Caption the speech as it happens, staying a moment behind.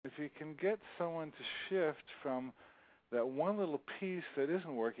if you can get someone to shift from that one little piece that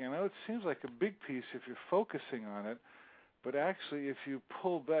isn't working, I know it seems like a big piece if you're focusing on it, but actually if you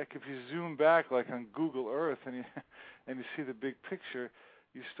pull back, if you zoom back like on Google Earth and you and you see the big picture,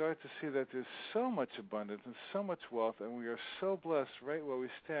 you start to see that there's so much abundance and so much wealth, and we are so blessed right where we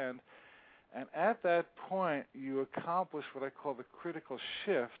stand. And at that point, you accomplish what I call the critical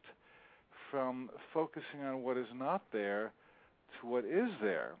shift from focusing on what is not there to what is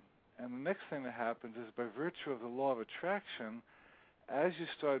there. And the next thing that happens is, by virtue of the law of attraction, as you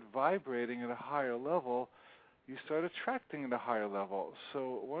start vibrating at a higher level, you start attracting at a higher level.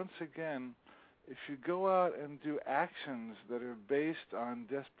 So once again, if you go out and do actions that are based on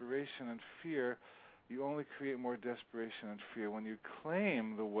desperation and fear, you only create more desperation and fear. When you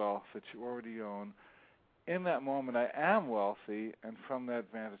claim the wealth that you already own, in that moment I am wealthy, and from that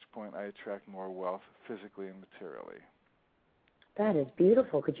vantage point I attract more wealth physically and materially. That is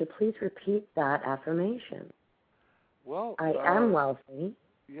beautiful. Could you please repeat that affirmation? Well, I am wealthy.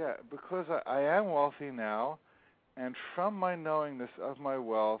 Yeah, because I am wealthy now, and from my knowingness of my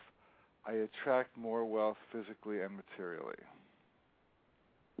wealth, I attract more wealth physically and materially.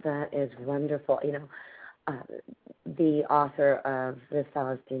 That is wonderful. The author of The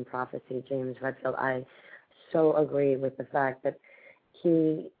Celestine Prophecy, James Redfield, I so agree with the fact that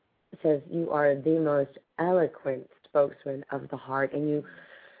he says you are the most eloquent spokesman of the heart, and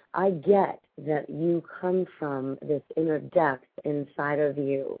I get that you come from this inner depth inside of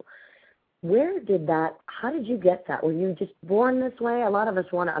you. How did you get that? Were you just born this way? A lot of us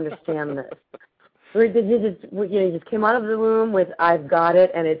want to understand this. Or did you just came out of the womb with, I've got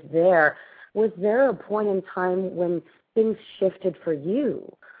it and it's there? Was there a point in time when things shifted for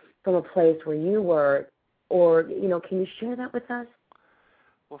you from a place where you were, or, can you share that with us?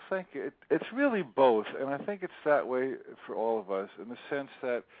 Well, thank you. It's really both, and I think it's that way for all of us, in the sense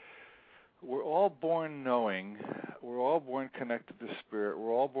that we're all born knowing, we're all born connected to spirit,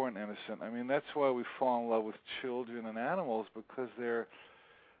 we're all born innocent. I mean, that's why we fall in love with children and animals, because they're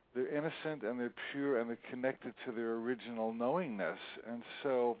innocent and they're pure and they're connected to their original knowingness. And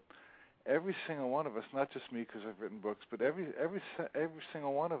so every single one of us, not just me because I've written books, but every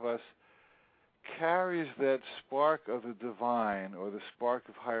single one of us carries that spark of the divine, or the spark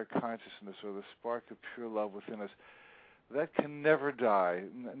of higher consciousness, or the spark of pure love within us. That can never die.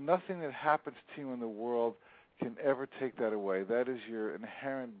 Nothing that happens to you in the world can ever take that away. That is your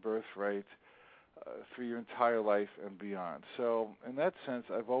inherent birthright through your entire life and beyond. So in that sense,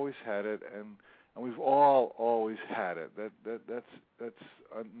 I've always had it, and we've all always had it. That's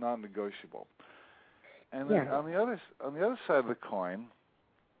non-negotiable. And then on the other side of the coin,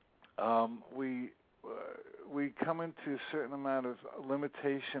 we come into a certain amount of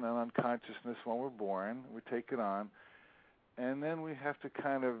limitation and unconsciousness when we're born. We take it on, and then we have to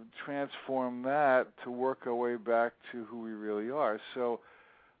kind of transform that to work our way back to who we really are. So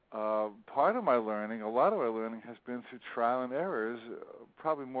part of my learning, a lot of my learning, has been through trial and errors,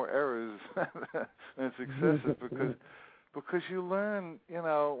 probably more errors than successes, because you learn,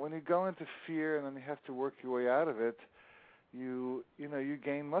 when you go into fear and then you have to work your way out of it, you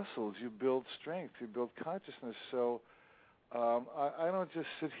gain muscles, you build strength, you build consciousness. So I don't just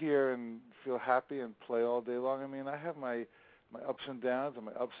sit here and feel happy and play all day long. I mean, I have my ups and downs and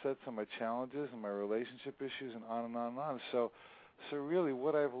my upsets and my challenges and my relationship issues and on and on and on. So really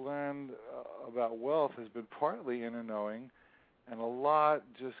what I've learned about wealth has been partly inner knowing, and a lot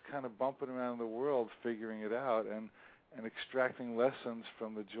just kind of bumping around the world figuring it out and extracting lessons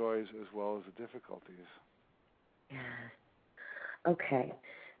from the joys as well as the difficulties. Yeah. Okay.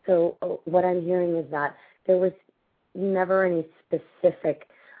 So what I'm hearing is that there was never any specific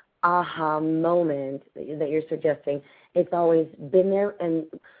aha moment that you're suggesting. It's always been there. And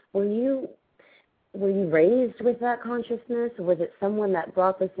were you raised with that consciousness? Was it someone that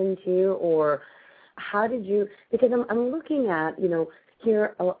brought this into you, or how did you? Because I'm looking at,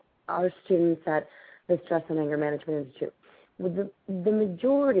 here our students at the Stress and Anger Management Institute. The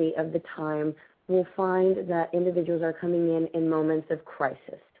majority of the time, we'll find that individuals are coming in moments of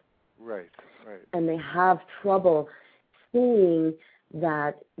crisis. Right. And they have trouble seeing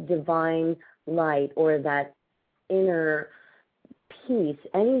that divine light or that inner peace,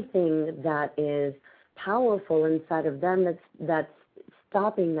 anything that is powerful inside of them that's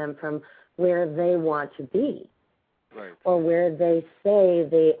stopping them from where they want to be. Right. Or where they say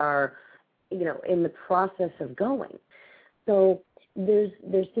they are, in the process of going. So there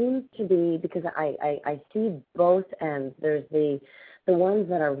seems to be, because I see both ends. There's the ones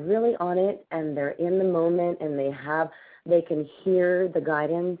that are really on it and they're in the moment and they can hear the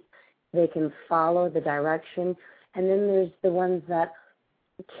guidance, they can follow the direction, and then there's the ones that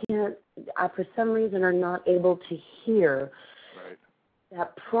can't, for some reason, are not able to hear Right.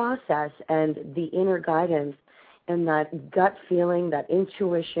 that process and the inner guidance and that gut feeling, that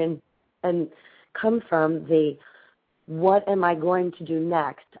intuition, and come from the what am I going to do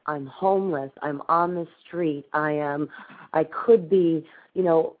next? I'm homeless. I'm on the street. I could be,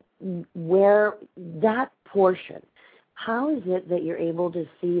 where that portion. How is it that you're able to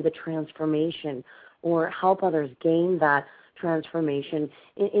see the transformation or help others gain that transformation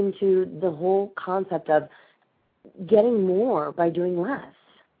into the whole concept of getting more by doing less?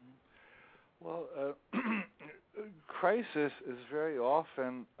 Well, crisis is very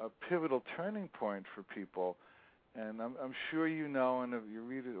often a pivotal turning point for people. And I'm sure you know, and if you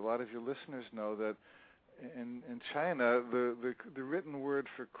read it, a lot of your listeners know that in China, the written word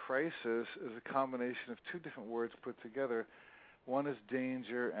for crisis is a combination of two different words put together. One is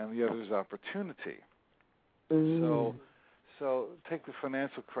danger, and the other is opportunity. Mm. So take the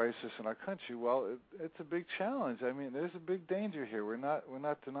financial crisis in our country. Well, it's a big challenge. I mean, there's a big danger here. We're not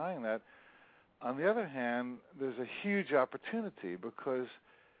denying that. On the other hand, there's a huge opportunity, because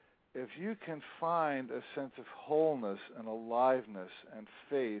if you can find a sense of wholeness and aliveness and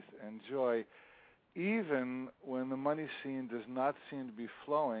faith and joy, even when the money scene does not seem to be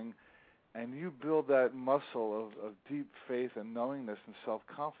flowing, and you build that muscle of deep faith and knowingness and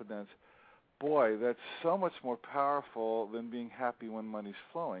self-confidence, boy, that's so much more powerful than being happy when money's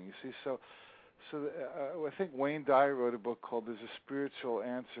flowing. You see, so I think Wayne Dyer wrote a book called "There's a Spiritual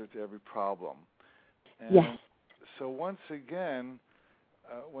Answer to Every Problem." And yes. So once again,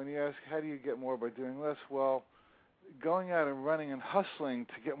 when you ask how do you get more by doing less, well, going out and running and hustling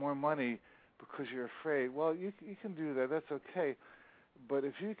to get more money because you're afraid, well, you can do that. That's okay. But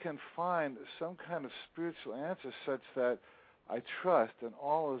if you can find some kind of spiritual answer such that I trust and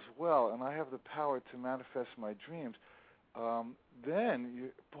all is well and I have the power to manifest my dreams,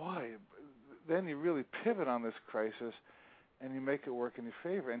 then you really pivot on this crisis and you make it work in your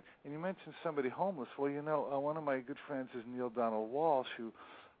favor. And you mentioned somebody homeless. Well, one of my good friends is Neil Donald Walsh, who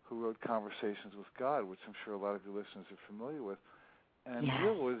wrote Conversations with God, which I'm sure a lot of your listeners are familiar with. And yes.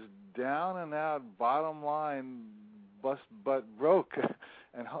 Neil was down and out, bottom line, bust butt broke,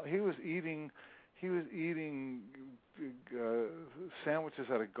 and he was eating sandwiches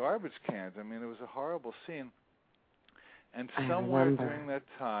out of garbage cans. I mean, it was a horrible scene. And somewhere during that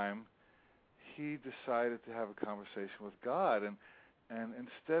time, he decided to have a conversation with God, and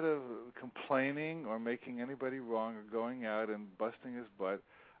instead of complaining or making anybody wrong or going out and busting his butt,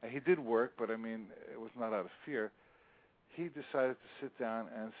 he did work, but I mean, it was not out of fear. He decided to sit down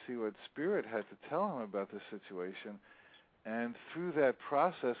and see what Spirit had to tell him about the situation, and through that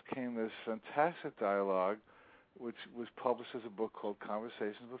process came this fantastic dialogue, which was published as a book called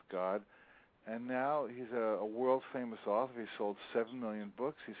Conversations with God. And now he's a world-famous author. He's sold 7 million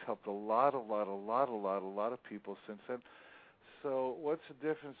books. He's helped a lot of people since then. So what's the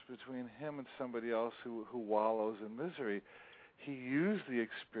difference between him and somebody else who wallows in misery? He used the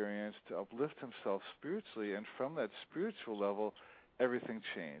experience to uplift himself spiritually, and from that spiritual level, everything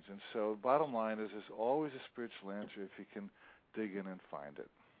changed. And so bottom line is there's always a spiritual answer if you can dig in and find it.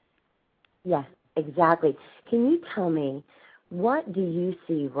 Yes, exactly. Can you tell me, what do you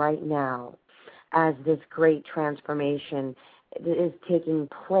see right now as this great transformation is taking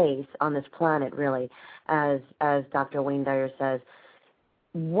place on this planet, really, as Dr. Wayne Dyer says?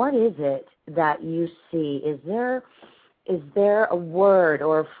 What is it that you see? Is there a word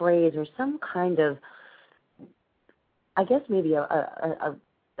or a phrase or some kind of, I guess maybe a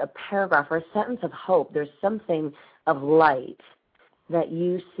paragraph or a sentence of hope? There's something of light that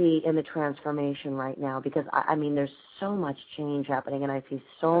you see in the transformation right now, because I mean, there's so much change happening, and I see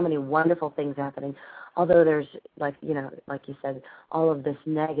so many wonderful things happening. Although there's, like you said, all of this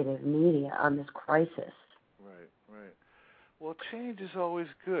negative media on this crisis. Right. Well, change is always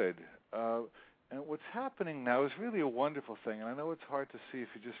good, and what's happening now is really a wonderful thing. And I know it's hard to see if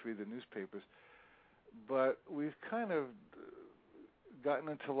you just read the newspapers, but we've kind of gotten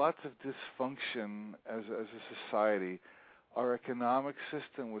into lots of dysfunction as a society. Our economic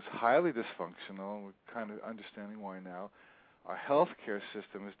system was highly dysfunctional, and we're kind of understanding why now. Our healthcare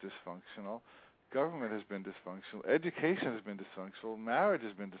system is dysfunctional. Government has been dysfunctional. Education has been dysfunctional. Marriage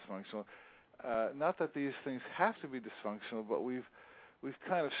has been dysfunctional. Not that these things have to be dysfunctional, but we've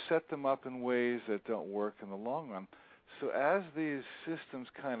kind of set them up in ways that don't work in the long run. So as these systems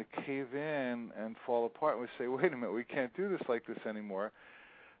kind of cave in and fall apart, and we say, wait a minute, we can't do this like this anymore,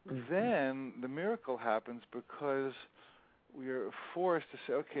 then the miracle happens, because we are forced to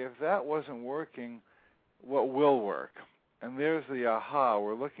say, okay, if that wasn't working, what will work? And there's the aha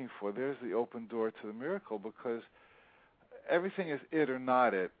we're looking for. There's the open door to the miracle, because everything is it or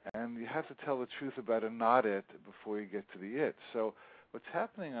not it, and you have to tell the truth about a not it before you get to the it. So what's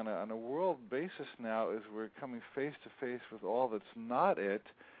happening on a world basis now is we're coming face to face with all that's not it,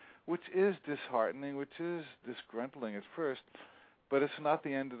 which is disheartening, which is disgruntling at first, but it's not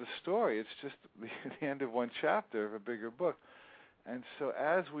the end of the story. It's just the end of one chapter of a bigger book. And so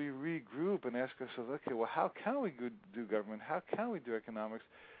as we regroup and ask ourselves, okay, well, how can we do government? How can we do economics?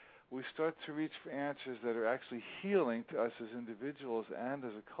 We start to reach for answers that are actually healing to us as individuals and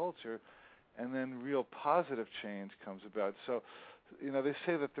as a culture, and then real positive change comes about. So, they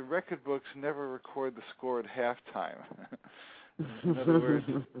say that the record books never record the score at halftime. In other words,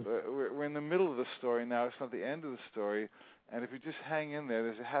 we're in the middle of the story now. It's not the end of the story. And if you just hang in there,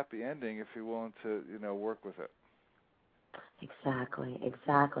 there's a happy ending if you're willing to, work with it. Exactly.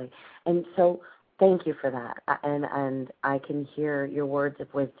 And so thank you for that. And I can hear your words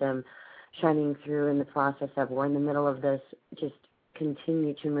of wisdom shining through in the process of we're in the middle of this, just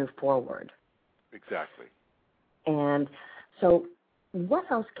continue to move forward. Exactly. And so what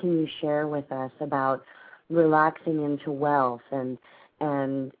else can you share with us about relaxing into wealth and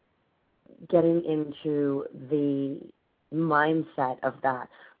getting into the mindset of that,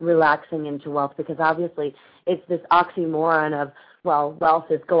 relaxing into wealth? Because obviously it's this oxymoron of, well, wealth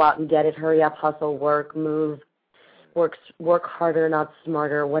is go out and get it, hurry up, hustle, work, move, work harder, not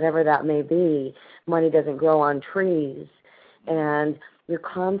smarter, whatever that may be. Money doesn't grow on trees. And your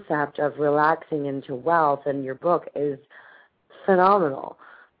concept of relaxing into wealth in your book is phenomenal.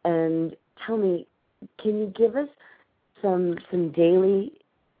 And tell me, can you give us some daily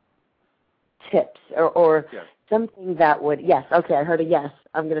tips or yes. Something that would, yes, okay, I heard a yes.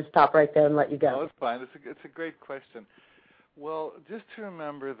 I'm going to stop right there and let you go. No, it's fine. It's a great question. Well, just to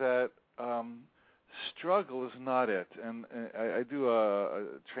remember that struggle is not it. And I do a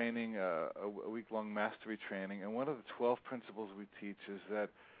training, a week-long mastery training, and one of the 12 principles we teach is that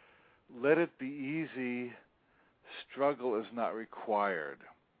let it be easy, struggle is not required.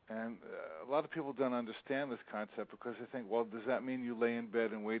 And a lot of people don't understand this concept because they think, well, does that mean you lay in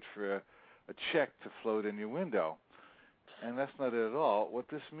bed and wait for a check to float in your window? And that's not it at all. What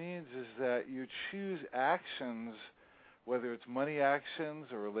this means is that you choose actions, whether it's money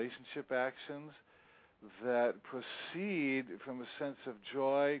actions or relationship actions, that proceed from a sense of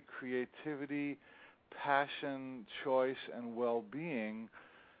joy, creativity, passion, choice, and well-being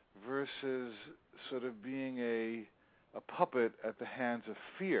versus sort of being a puppet at the hands of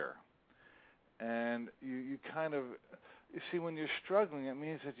fear. And you kind of, you see, when you're struggling, it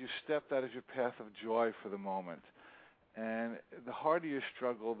means that you stepped out of your path of joy for the moment. And the harder you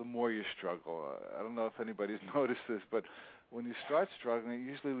struggle, the more you struggle. I don't know if anybody's noticed this, but when you start struggling, it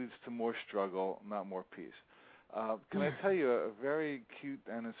usually leads to more struggle, not more peace. Can I tell you a very cute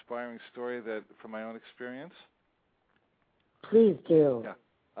and inspiring story that from my own experience? Please do. Yeah.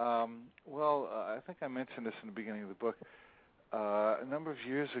 I think I mentioned this in the beginning of the book. A number of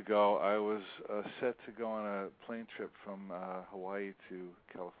years ago, I was set to go on a plane trip from Hawaii to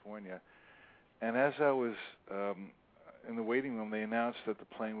California. And as I was in the waiting room, they announced that the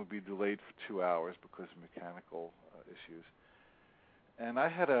plane would be delayed for 2 hours because of mechanical issues. And I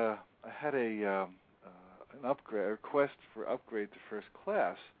had an upgrade, a request for upgrade to first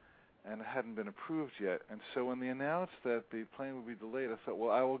class, and it hadn't been approved yet. And so when they announced that the plane would be delayed, I thought,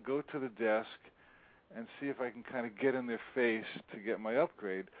 well, I will go to the desk and see if I can kind of get in their face to get my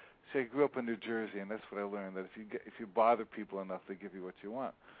upgrade. See, I grew up in New Jersey, and that's what I learned, that if you bother people enough, they give you what you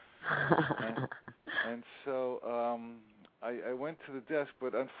want. and so I went to the desk,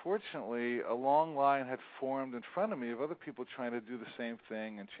 but unfortunately, a long line had formed in front of me of other people trying to do the same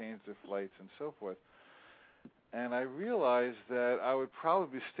thing and change their flights and so forth. And I realized that I would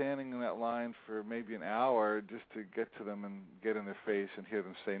probably be standing in that line for maybe an hour just to get to them and get in their face and hear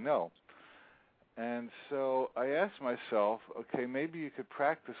them say no. And so I asked myself, okay, maybe you could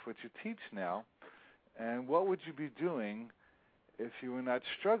practice what you teach now, and what would you be doing if you were not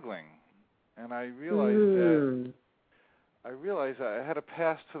struggling? And I realized I had a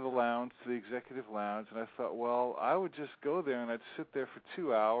pass to the lounge, to the executive lounge, and I thought, well, I would just go there and I'd sit there for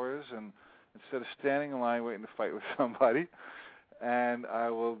 2 hours, and instead of standing in line waiting to fight with somebody, and I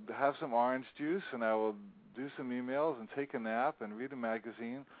will have some orange juice, and I will do some emails and take a nap and read a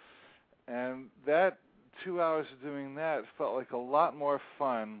magazine. And that 2 hours of doing that felt like a lot more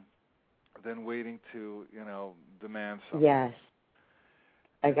fun than waiting to, demand something. Yes.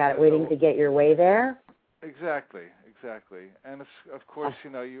 I got it. Waiting to get your way there? Exactly. And, of course,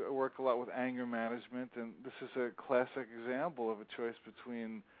 you work a lot with anger management, and this is a classic example of a choice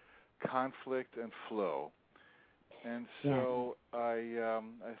between conflict and flow. And Yeah. so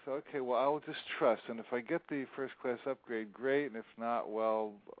I thought, okay, well, I will just trust, and if I get the first class upgrade, great, and if not,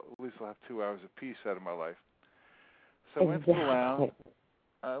 well, at least I'll have 2 hours of peace out of my life. So I went to the lounge. Exactly.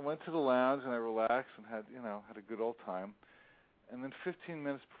 I went to the lounge and I relaxed and had a good old time. And then 15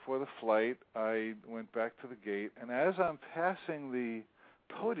 minutes before the flight, I went back to the gate, and as I'm passing the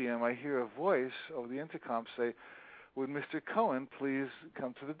podium, I hear a voice over the intercom say, "Would Mr. Cohen please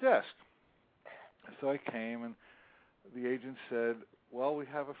come to the desk?" So I came, and the agent said, "Well, we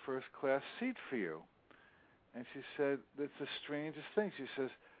have a first-class seat for you." And she said, "That's the strangest thing." She says,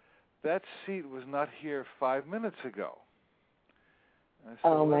 "That seat was not here 5 minutes ago." And I said,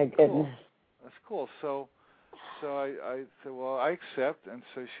 Oh "Well, my that's cool. goodness. That's cool." So I said, "Well, I accept." And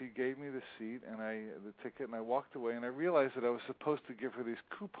so she gave me the seat and the ticket, and I walked away. And I realized that I was supposed to give her these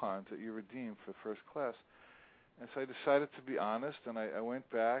coupons that you redeem for first class. And so I decided to be honest, and I went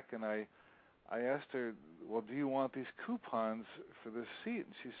back and I asked her, "Well, do you want these coupons for this seat?"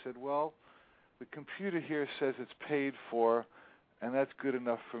 And she said, "Well, the computer here says it's paid for, and that's good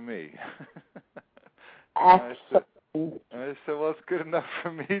enough for me." Excellent. And I said, "Well, it's good enough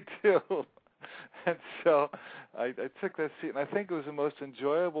for me too." And so I took that seat, and I think it was the most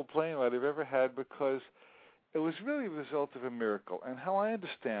enjoyable plane ride I've ever had because it was really the result of a miracle. And how I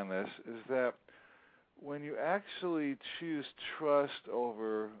understand this is that when you actually choose trust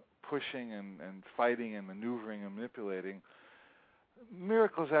over pushing and fighting and maneuvering and manipulating,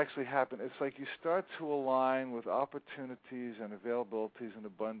 miracles actually happen. It's like you start to align with opportunities and availabilities and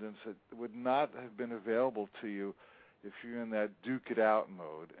abundance that would not have been available to you if you're in that duke it out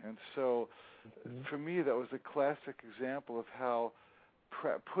mode. And so for me, that was a classic example of how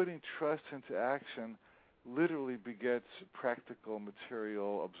putting trust into action literally begets practical,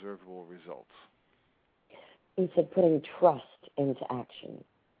 material, observable results. You said putting trust into action.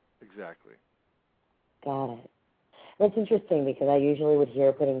 Exactly. Got it. That's interesting because I usually would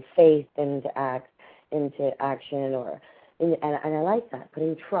hear putting faith into action, and I like that,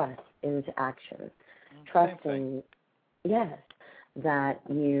 putting trust into action. Trusting, yes, that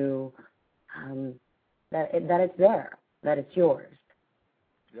you that it's there, that it's yours.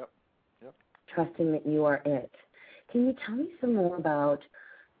 Yep. Trusting that you are it. Can you tell us some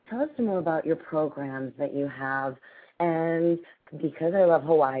more about your programs that you have? And because I love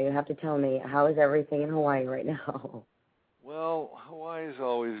Hawaii, you have to tell me, how is everything in Hawaii right now? Well, Hawaii is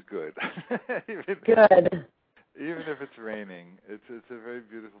always good. Good. Even if it's raining, it's a very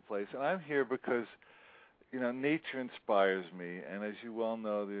beautiful place. And I'm here because nature inspires me, and as you well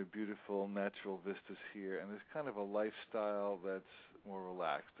know, there are beautiful natural vistas here, and there's kind of a lifestyle that's more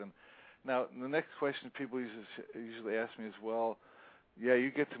relaxed. And now, the next question people usually ask me is, well, yeah,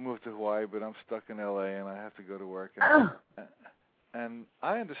 you get to move to Hawaii, but I'm stuck in L.A. and I have to go to work. And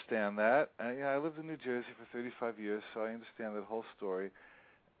I understand that. I lived in New Jersey for 35 years, so I understand that whole story.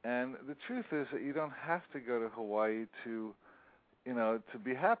 And the truth is that you don't have to go to Hawaii to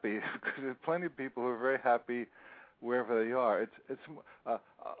be happy, because there's plenty of people who are very happy wherever they are.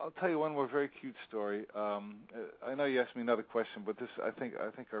 I'll tell you one more very cute story. I know you asked me another question, but I think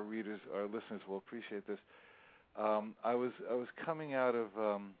our listeners will appreciate this. I was coming out of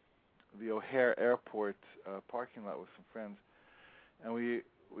the O'Hare Airport parking lot with some friends, and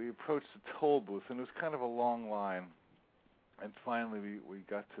we approached the toll booth, and it was kind of a long line. And finally, we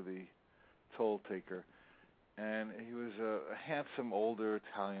got to the toll taker, and he was a handsome older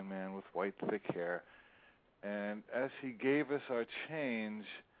Italian man with white thick hair. And as he gave us our change,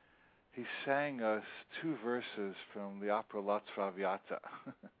 he sang us 2 verses from the opera La Traviata.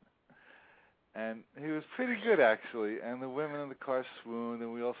 And he was pretty good, actually. And the women in the car swooned,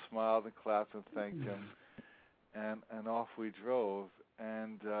 and we all smiled and clapped and thanked him. And off we drove.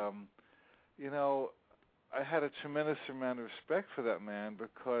 And, I had a tremendous amount of respect for that man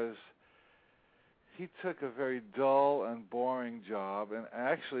because he took a very dull and boring job. And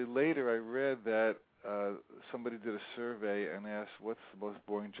actually, later I read that somebody did a survey and asked, what's the most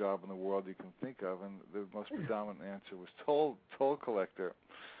boring job in the world you can think of? And the most predominant answer was toll collector.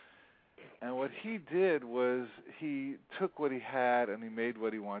 And what he did was he took what he had and he made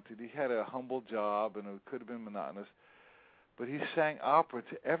what he wanted. He had a humble job, and it could have been monotonous, but he sang opera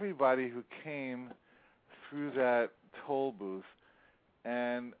to everybody who came through that toll booth,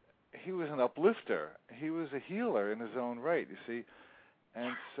 and he was an uplifter. He was a healer in his own right, you see.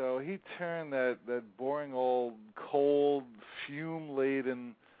 And so he turned that boring old, cold,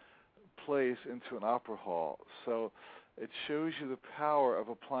 fume-laden place into an opera hall. So it shows you the power of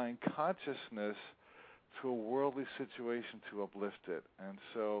applying consciousness to a worldly situation to uplift it. And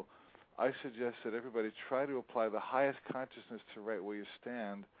so I suggest that everybody try to apply the highest consciousness to right where you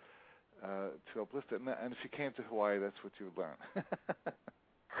stand, to uplift it. And if you came to Hawaii, that's what you would learn.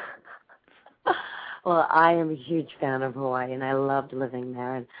 Well, I am a huge fan of Hawaii, and I loved living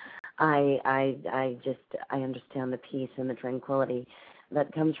there. And I understand the peace and the tranquility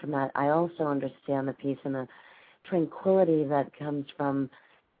that comes from that. I also understand the peace and the tranquility that comes from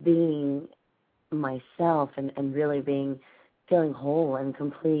being myself and really feeling whole and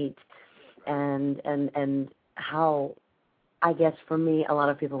complete, and how, I guess for me, a lot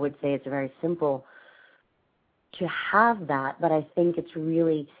of people would say it's very simple to have that, but I think it's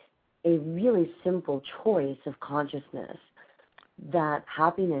really a really simple choice of consciousness, that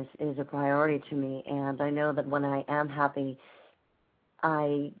happiness is a priority to me, and I know that when I am happy,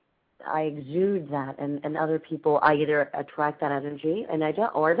 I exude that, and other people, I either attract that energy, and I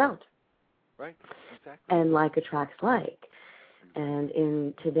don't, or I don't. Right, exactly. And like attracts like. And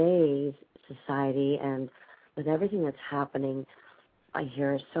in today's society and with everything that's happening, I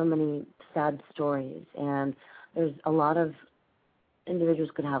hear so many sad stories, and there's a lot of individuals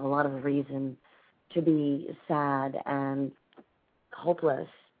could have a lot of reason to be sad and hopeless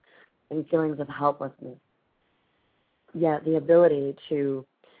and feelings of helplessness. Yet the ability to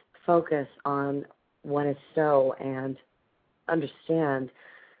focus on what is so and understand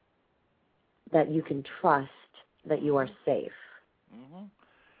that you can trust that you are safe. Mm-hmm.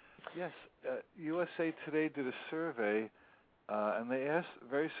 Yes. USA Today did a survey, and they asked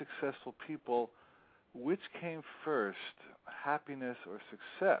very successful people which came first, happiness or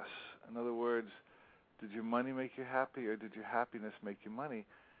success. In other words, did your money make you happy, or did your happiness make you money?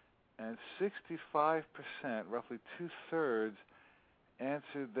 And 65%, roughly two-thirds,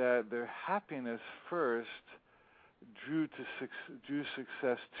 answered that their happiness first drew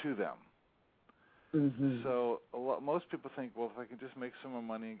success to them. Mm-hmm. So most people think, well, if I can just make some more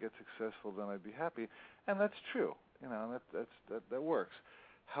money and get successful, then I'd be happy, and that's true. That works.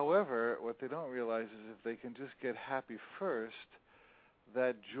 However, what they don't realize is if they can just get happy first,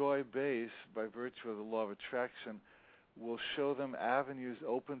 that joy base, by virtue of the law of attraction, will show them avenues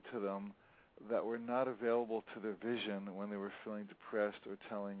open to them that were not available to their vision when they were feeling depressed or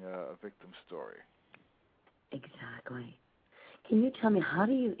telling a victim story. Exactly. Can you tell me, how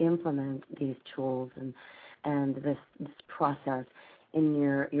do you implement these tools and this process in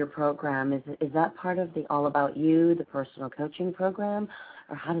your program? Is that part of the All About You, the personal coaching program,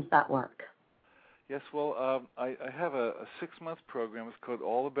 or how does that work? Yes, well, I have a 6-month program. It's called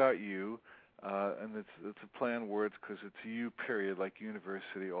All About You, and it's a play on words because it's you, period, like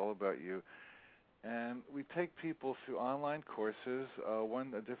university, all about you. And we take people through online courses,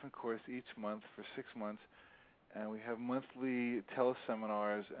 a different course each month for 6 months, and we have monthly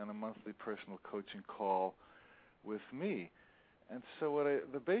teleseminars and a monthly personal coaching call with me. And so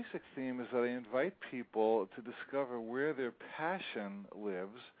the basic theme is that I invite people to discover where their passion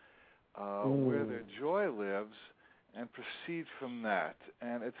lives, where their joy lives, and proceed from that.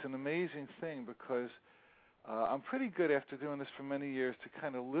 And it's an amazing thing because I'm pretty good after doing this for many years to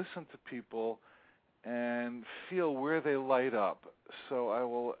kind of listen to people and feel where they light up.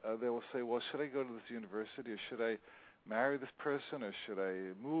 So they will say, well, should I go to this university, or should I marry this person, or should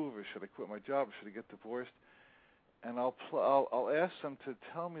I move, or should I quit my job, or should I get divorced? And I'll ask them to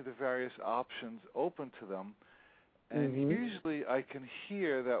tell me the various options open to them. And usually I can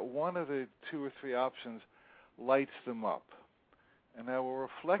hear that one of the 2 or 3 options lights them up. And I will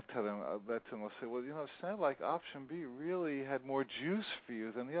reflect to them, I'll say, well, it sounded like option B really had more juice for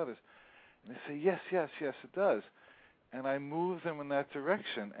you than the others. And they say, yes, it does. And I move them in that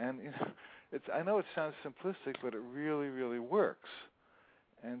direction. And I know it sounds simplistic, but it really, really works.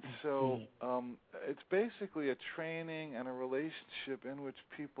 And so it's basically a training and a relationship in which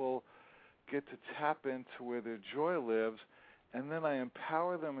people get to tap into where their joy lives, and then I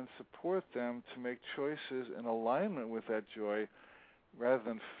empower them and support them to make choices in alignment with that joy rather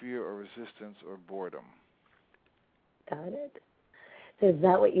than fear or resistance or boredom. Got it. So is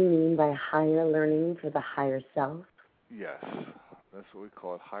that what you mean by higher learning for the higher self? Yes, that's what we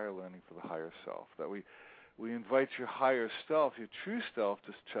call it, higher learning for the higher self. That we invite your higher self, your true self,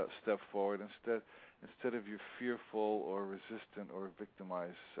 to step forward instead of your fearful or resistant or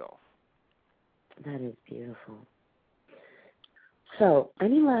victimized self. That is beautiful. So,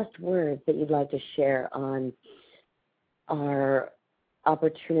 any last words that you'd like to share on our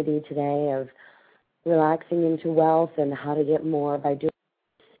opportunity today of relaxing into wealth and how to get more by doing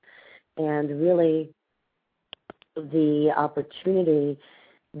this, and really the opportunity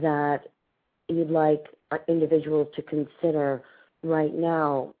that you'd like individuals to consider right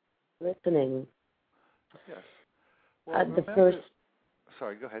now listening? Yes. Well,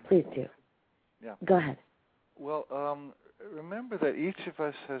 Sorry, go ahead. Please do. Yeah. Go ahead. Well, remember that each of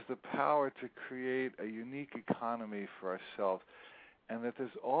us has the power to create a unique economy for ourselves, and that there's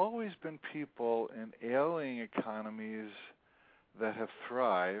always been people in ailing economies that have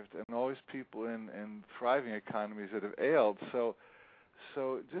thrived, and always people in thriving economies that have ailed. So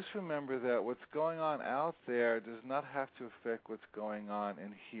just remember that what's going on out there does not have to affect what's going on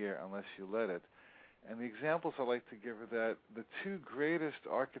in here unless you let it. And the examples I like to give are that the two greatest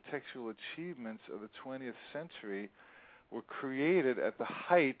architectural achievements of the 20th century were created at the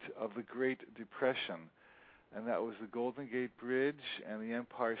height of the Great Depression. And that was the Golden Gate Bridge and the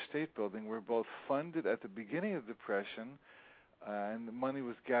Empire State Building were both funded at the beginning of the Depression, and the money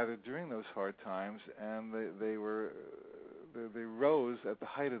was gathered during those hard times, and they rose at the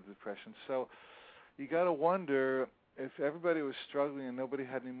height of the Depression. So you got to wonder, if everybody was struggling and nobody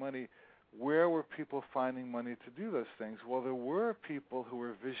had any money, where were people finding money to do those things? Well, there were people who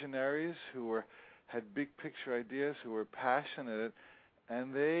were visionaries, had big picture ideas, who were passionate,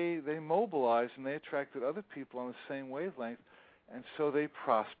 and they mobilized and they attracted other people on the same wavelength, and so they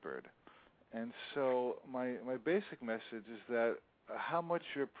prospered. And so my basic message is that how much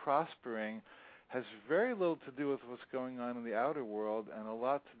you're prospering has very little to do with what's going on in the outer world and a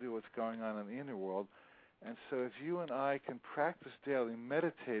lot to do with what's going on in the inner world. And so if you and I can practice daily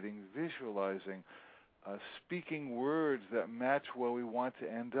meditating, visualizing, speaking words that match where we want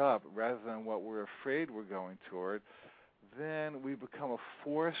to end up rather than what we're afraid we're going toward, then we become a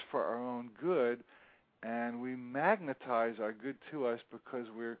force for our own good, and we magnetize our good to us because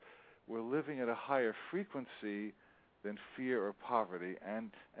we're living at a higher frequency than fear or poverty.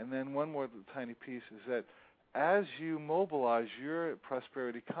 And then one more tiny piece is that as you mobilize your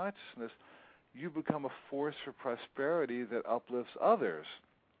prosperity consciousness, you become a force for prosperity that uplifts others.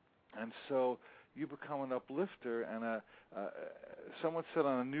 And so you become an uplifter. And someone said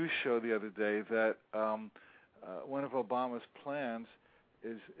on a news show the other day that one of Obama's plans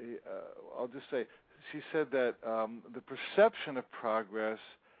is, I'll just say, she said that the perception of progress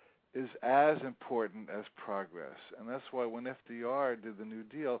is as important as progress. And that's why when FDR did the New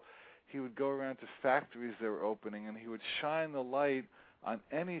Deal, he would go around to factories that were opening and he would shine the light on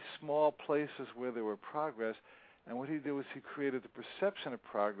any small places where there were progress. And what he did was he created the perception of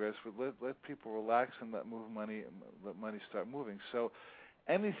progress, would let people relax and let money start moving. So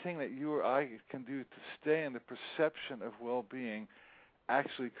anything that you or I can do to stay in the perception of well-being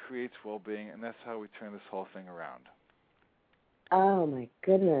actually creates well-being, and that's how we turn this whole thing around. Oh, my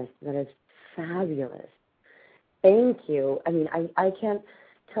goodness. That is fabulous. Thank you. I mean, I can't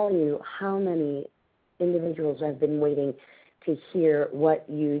tell you how many individuals have been waiting to hear what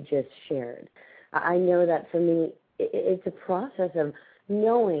you just shared. I know that for me, it's a process of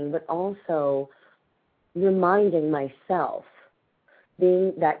knowing, but also reminding myself,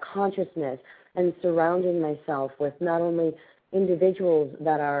 being that consciousness and surrounding myself with not only individuals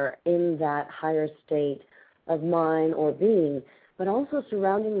that are in that higher state of mind or being, but also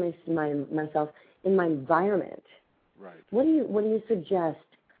surrounding myself in my environment. Right. What do you suggest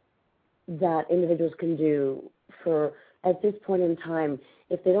that individuals can do for, at this point in time,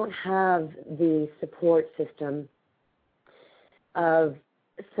 if they don't have the support system of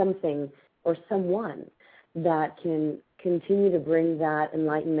something or someone that can continue to bring that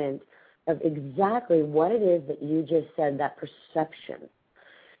enlightenment of exactly what it is that you just said, that perception,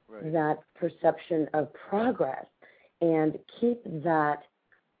 right, that perception of progress, and keep that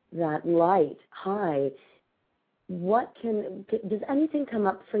light high? Does anything come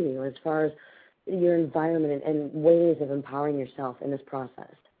up for you as far as your environment and ways of empowering yourself in this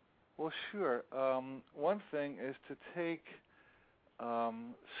process? Well, sure. One thing is to take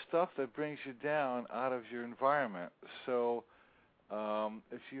stuff that brings you down out of your environment. So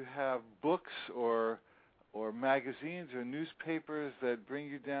if you have books or magazines or newspapers that bring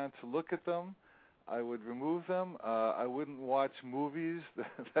you down to look at them, I would remove them. I wouldn't watch movies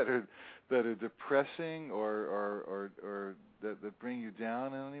that are depressing or that bring you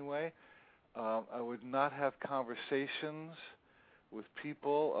down in any way. I would not have conversations with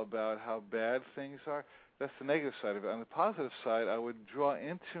people about how bad things are. That's the negative side of it. On the positive side, I would draw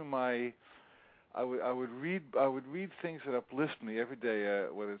into I would read things that uplift me every day,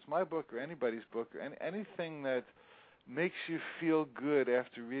 whether it's my book or anybody's book or anything that makes you feel good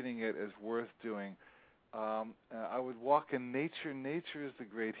after reading it is worth doing. I would walk in nature. Nature is the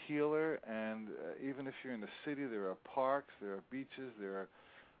great healer, and even if you're in the city, there are parks, there are beaches, there are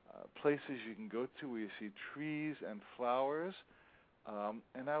places you can go to where you see trees and flowers.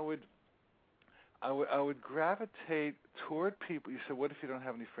 And I would gravitate toward people. You said, what if you don't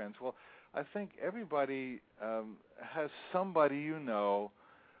have any friends? Well, I think everybody has somebody you know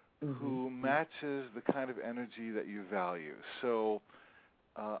who matches the kind of energy that you value. So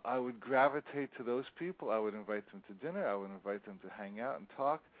I would gravitate to those people. I would invite them to dinner. I would invite them to hang out and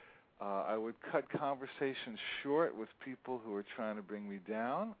talk. I would cut conversations short with people who are trying to bring me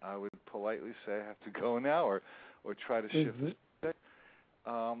down. I would politely say I have to go now, or try to shift the subject.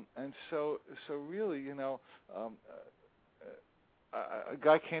 And so really, a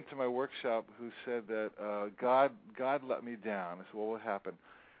guy came to my workshop who said that God let me down. I said, well, what happened?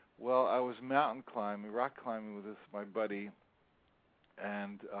 Well, I was mountain climbing, rock climbing with my buddy,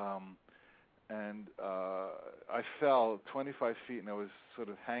 and I fell 25 feet, and I was sort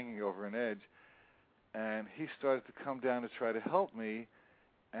of hanging over an edge. And he started to come down to try to help me,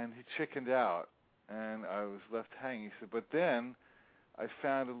 and he chickened out, and I was left hanging. He said, but then I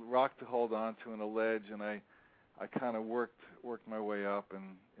found a rock to hold on to and a ledge, and I kind of worked my way up,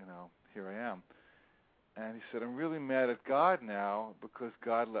 and here I am. And he said, I'm really mad at God now because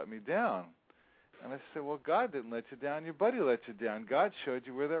God let me down. And I said, well, God didn't let you down. Your buddy let you down. God showed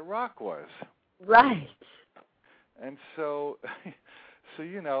you where that rock was. Right. And so,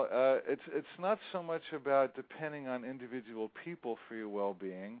 it's not so much about depending on individual people for your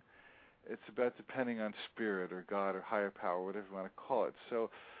well-being. It's about depending on spirit or God or higher power, whatever you want to call it.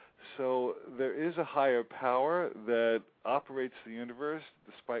 So there is a higher power that operates the universe,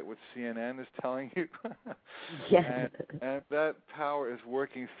 despite what CNN is telling you. Yes. And that power is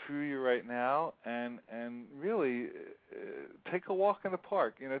working through you right now. And really, take a walk in the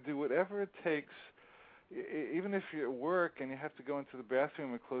park. Do whatever it takes. Even if you're at work and you have to go into the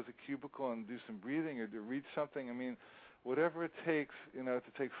bathroom and close a cubicle and do some breathing or to read something, whatever it takes, to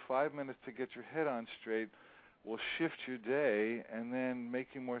take 5 minutes to get your head on straight will shift your day and then make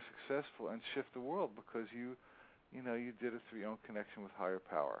you more successful and shift the world because you did it through your own connection with higher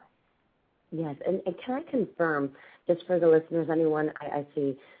power. Yes, and can I confirm, just for the listeners, anyone, I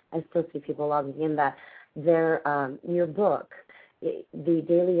still see people logging in, that your book, the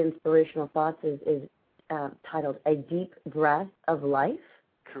Daily Inspirational Thoughts, is titled A Deep Breath of Life?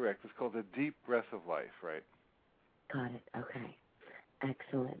 Correct. It's called A Deep Breath of Life, right? Got it. Okay.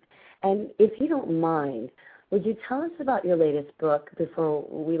 Excellent. And if you don't mind, would you tell us about your latest book before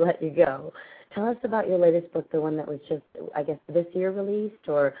we let you go? Tell us about your latest book, the one that was just, I guess, this year released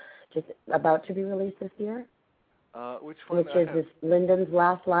or just about to be released this year? Which one? Which is this Linden's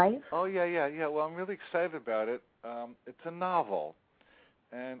Last Life? Oh, yeah. Well, I'm really excited about it. It's a novel.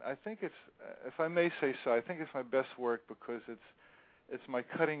 And I think it's, if I may say so, I think it's my best work because it's my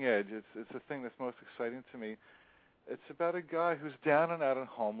cutting edge. It's the thing that's most exciting to me. It's about a guy who's down and out and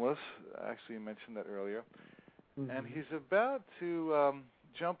homeless. Actually, you mentioned that earlier. And he's about to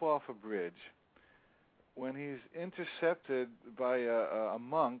jump off a bridge when he's intercepted by a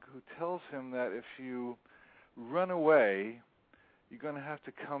monk who tells him that if you run away, you're going to have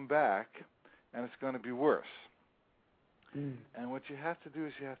to come back, and it's going to be worse. And what you have to do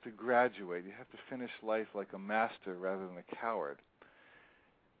is you have to graduate. You have to finish life like a master rather than a coward.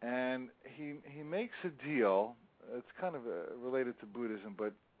 And he makes a deal. It's kind of related to Buddhism,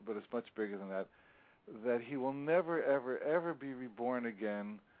 but it's much bigger than that, that he will never, ever, ever be reborn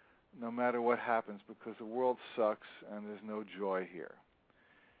again no matter what happens because the world sucks and there's no joy here.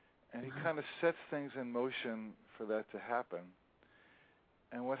 And he kind of sets things in motion for that to happen.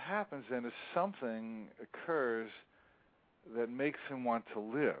 And what happens then is something occurs that makes him want to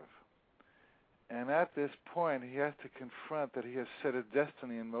live. And at this point, he has to confront that he has set a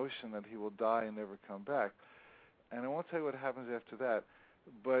destiny in motion that he will die and never come back. And I won't tell you what happens after that,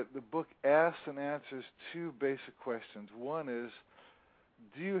 but the book asks and answers two basic questions. One is,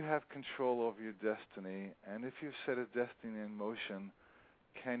 do you have control over your destiny? And if you've set a destiny in motion,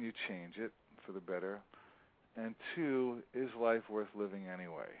 can you change it for the better? And two, is life worth living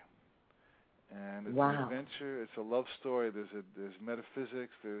anyway? And it's an adventure. It's a love story. There's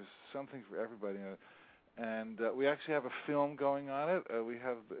metaphysics. There's something for everybody in it. And we actually have a film going on it.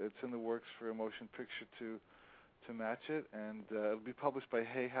 It's in the works for a motion picture to match it, and it'll be published by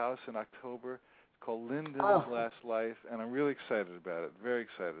Hay House in October. It's called Linden's Last Life, and I'm really excited about it. Very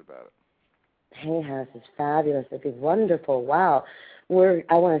excited about it. Hay House is fabulous. It'd be wonderful. Wow.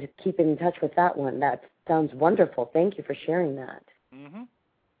 I want to keep in touch with that one. That sounds wonderful. Thank you for sharing that. Mm-hmm.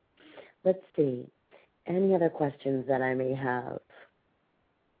 Let's see. Any other questions that I may have?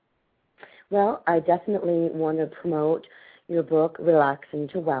 Well, I definitely want to promote your book, Relaxing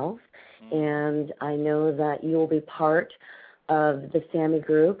to Wealth, and I know that you will be part of the SAMI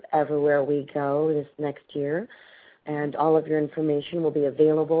group everywhere we go this next year, and all of your information will be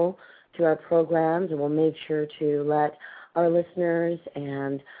available through our programs, and we'll make sure to let our listeners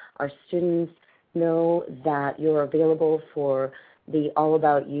and our students know that you're available for the All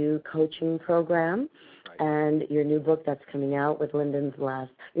About You coaching program, Right. and your new book that's coming out with your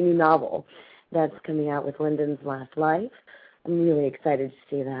new novel that's coming out with Lyndon's Last Life. I'm really excited to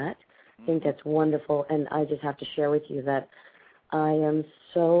see that. I think that's wonderful, and I just have to share with you that I am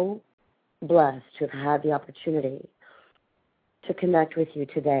so blessed to have had the opportunity to connect with you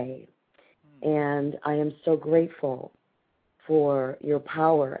today, and I am so grateful for your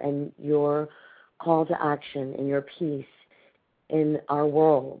power and your call to action and your peace in our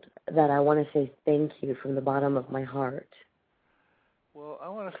world, that I want to say thank you from the bottom of my heart. Well, I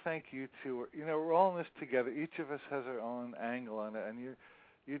want to thank you too. You know, we're all in this together. Each of us has our own angle on it, and you're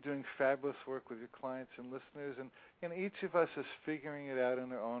doing fabulous work with your clients and listeners, and each of us is figuring it out in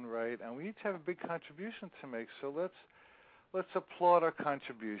their own right, and we each have a big contribution to make. So let's applaud our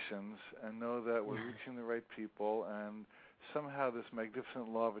contributions and know that we're reaching the right people, and somehow this magnificent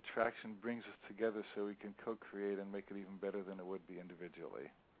law of attraction brings us together so we can co-create and make it even better than it would be individually.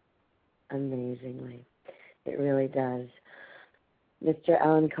 Amazingly. It really does. Mr.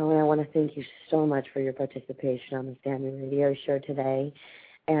 Alan Cohen, I want to thank you so much for your participation on the Stanley Radio Show today.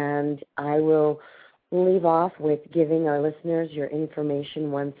 And I will leave off with giving our listeners your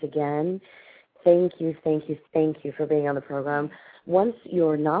information once again. Thank you, thank you, thank you for being on the program. Once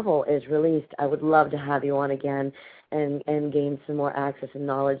your novel is released, I would love to have you on again and gain some more access and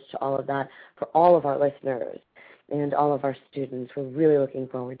knowledge to all of that for all of our listeners and all of our students. We're really looking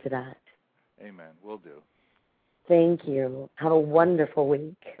forward to that. Amen. Will do. Thank you. Have a wonderful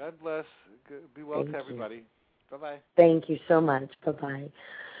week. God bless. Be well to everybody. Bye-bye. Thank you so much. Bye-bye.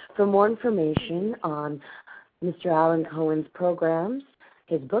 For more information on Mr. Alan Cohen's programs,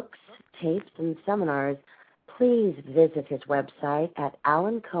 his books, tapes, and seminars, please visit his website at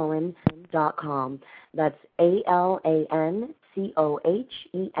alancohen.com. That's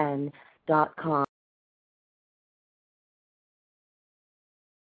ALANCOHEN.com.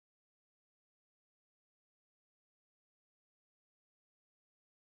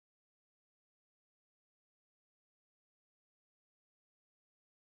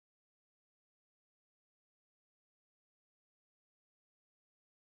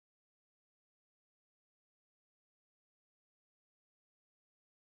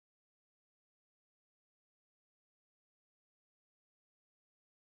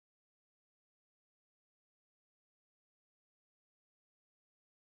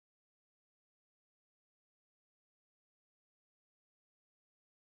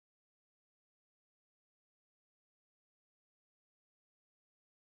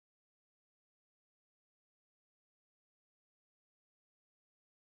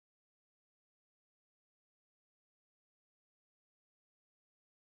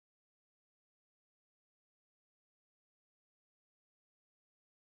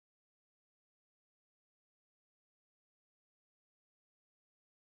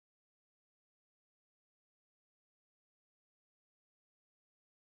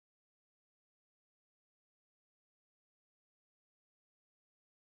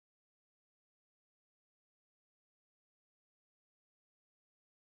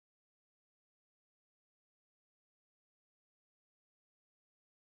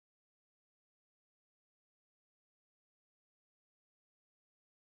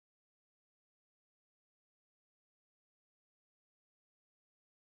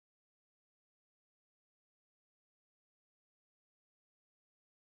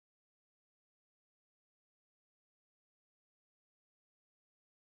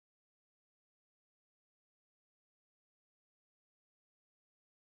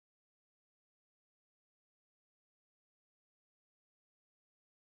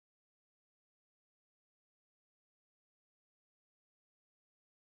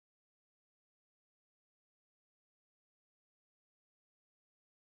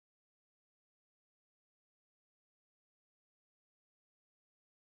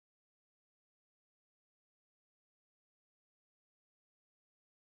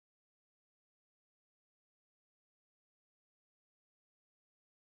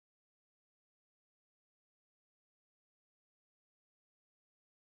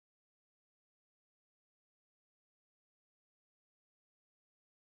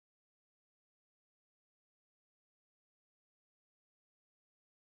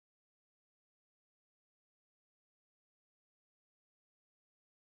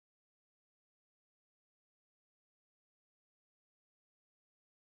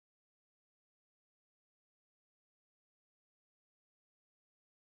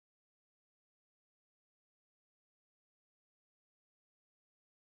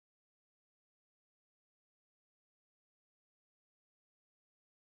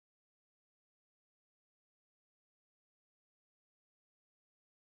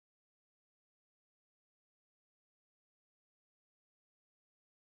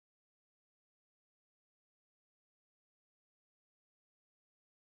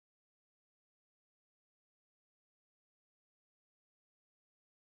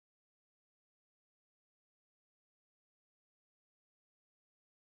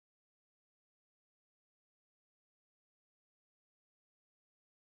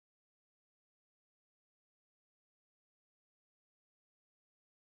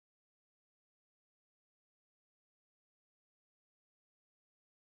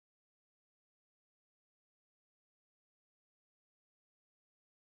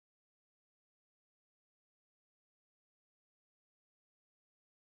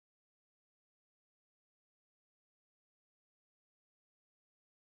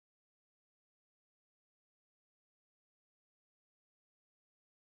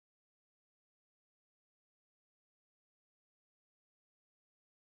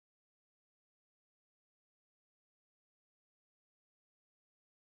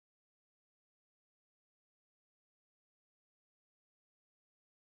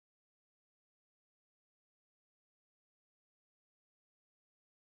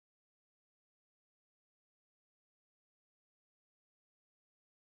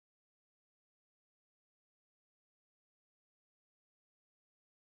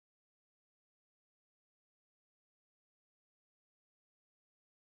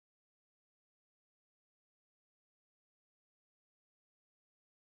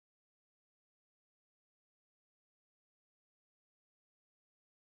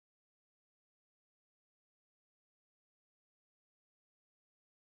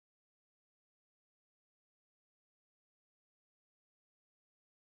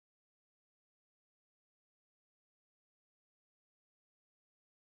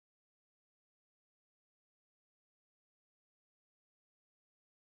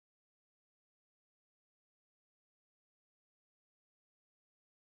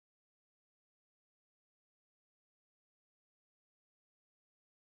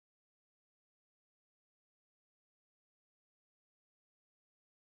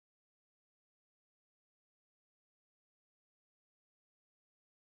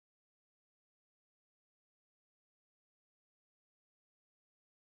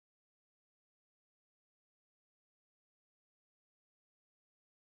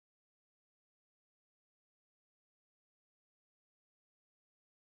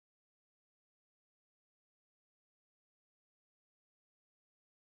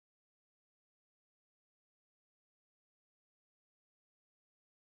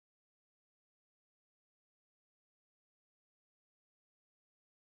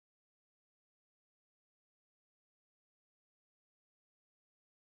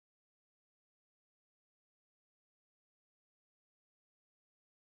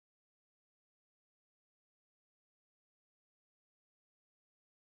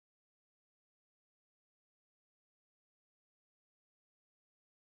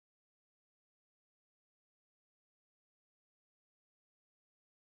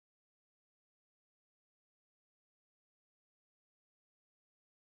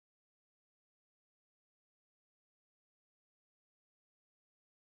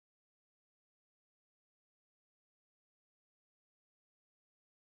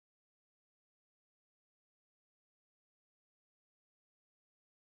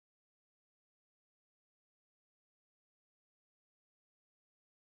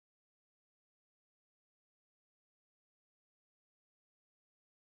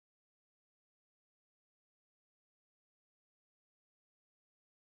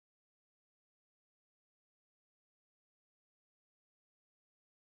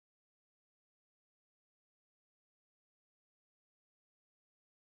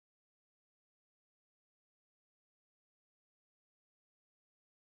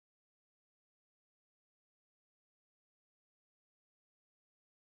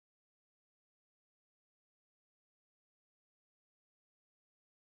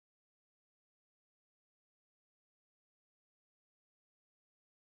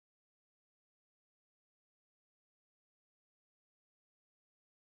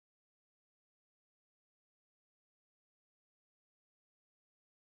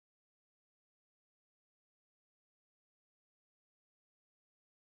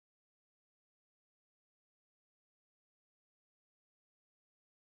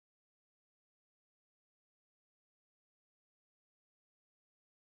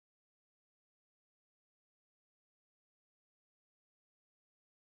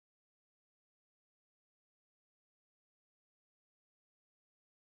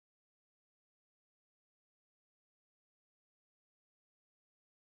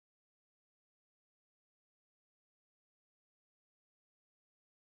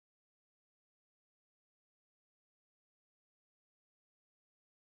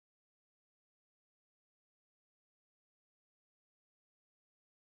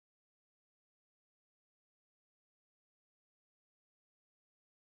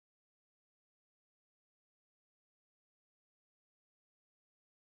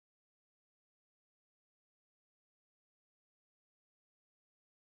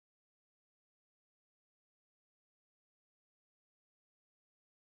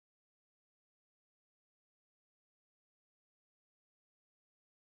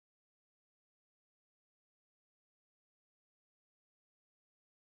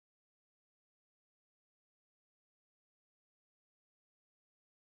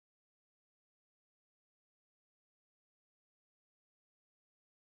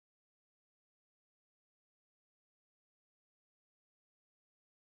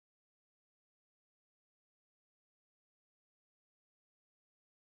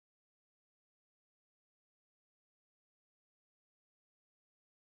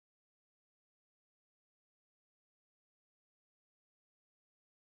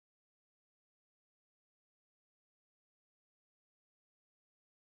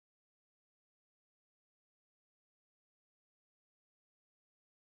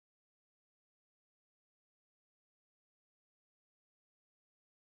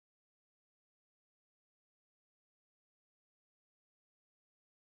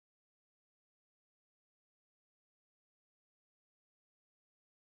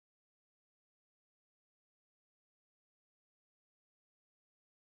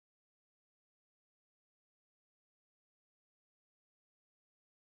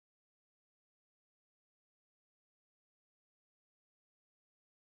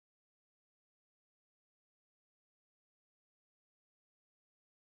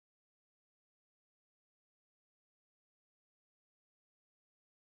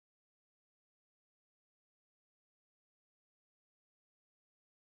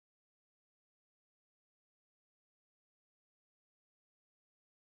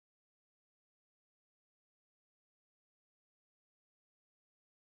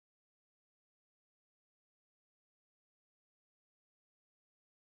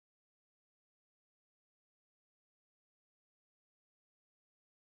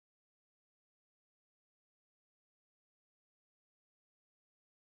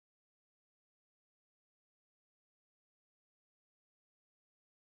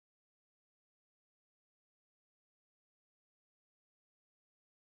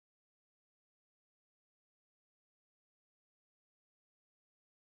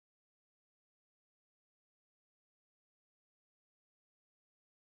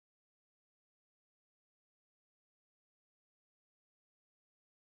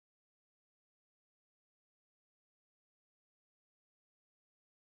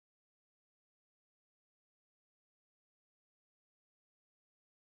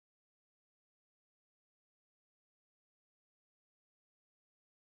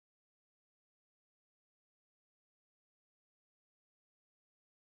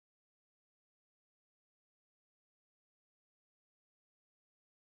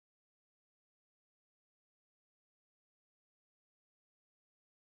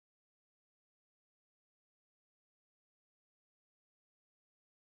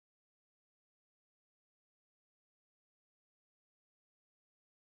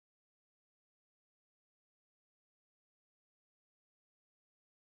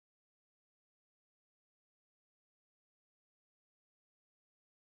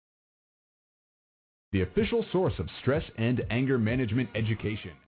 the official source of stress and anger management education.